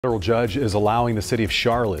Federal judge is allowing the city of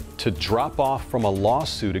Charlotte to drop off from a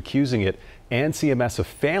lawsuit accusing it and CMS of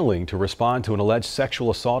failing to respond to an alleged sexual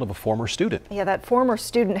assault of a former student. Yeah, that former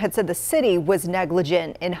student had said the city was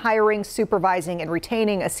negligent in hiring, supervising, and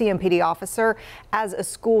retaining a CMPD officer as a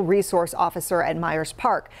school resource officer at Myers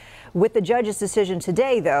Park. With the judge's decision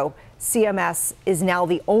today, though, CMS is now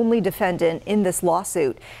the only defendant in this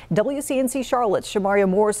lawsuit. WCNC Charlotte's Shamaria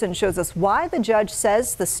Morrison shows us why the judge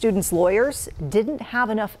says the student's lawyers didn't have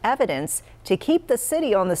enough evidence to keep the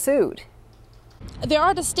city on the suit. There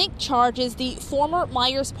are distinct charges the former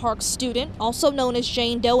Myers Park student, also known as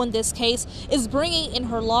Jane Doe in this case, is bringing in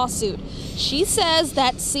her lawsuit. She says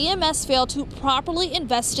that CMS failed to properly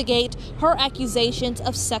investigate her accusations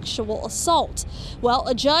of sexual assault. Well,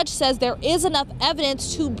 a judge says there is enough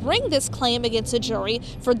evidence to bring this claim against a jury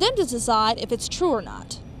for them to decide if it's true or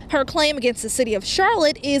not. Her claim against the city of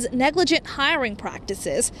Charlotte is negligent hiring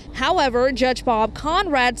practices. However, Judge Bob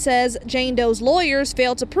Conrad says Jane Doe's lawyers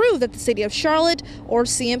failed to prove that the city of Charlotte or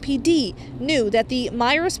CMPD knew that the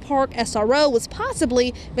Myers Park SRO was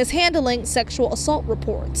possibly mishandling sexual assault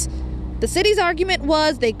reports. The city's argument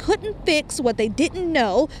was they couldn't fix what they didn't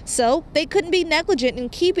know, so they couldn't be negligent in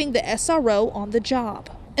keeping the SRO on the job.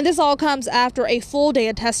 And this all comes after a full day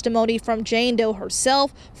of testimony from Jane Doe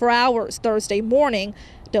herself for hours Thursday morning.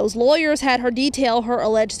 Doe's lawyers had her detail her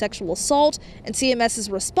alleged sexual assault and CMS's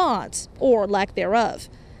response, or lack thereof.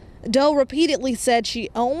 Doe repeatedly said she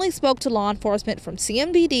only spoke to law enforcement from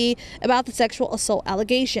CMPD about the sexual assault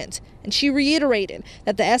allegations, and she reiterated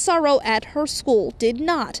that the SRO at her school did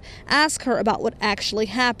not ask her about what actually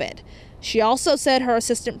happened. She also said her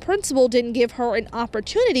assistant principal didn't give her an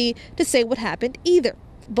opportunity to say what happened either.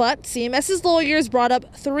 But CMS's lawyers brought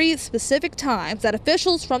up 3 specific times that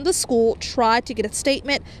officials from the school tried to get a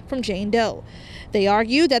statement from Jane Doe. They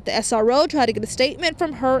argued that the SRO tried to get a statement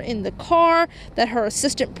from her in the car, that her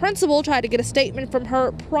assistant principal tried to get a statement from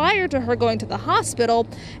her prior to her going to the hospital,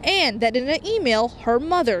 and that in an email, her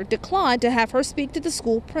mother declined to have her speak to the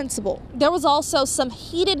school principal. There was also some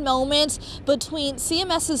heated moments between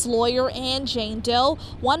CMS's lawyer and Jane Doe.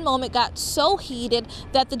 One moment got so heated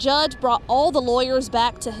that the judge brought all the lawyers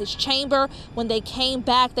back to his chamber. When they came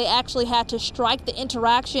back, they actually had to strike the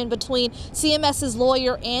interaction between CMS's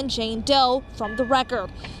lawyer and Jane Doe from the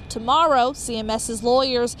record. Tomorrow, CMS's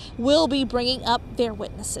lawyers will be bringing up their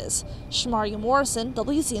witnesses. Shamaria Morrison,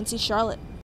 WCNC Charlotte.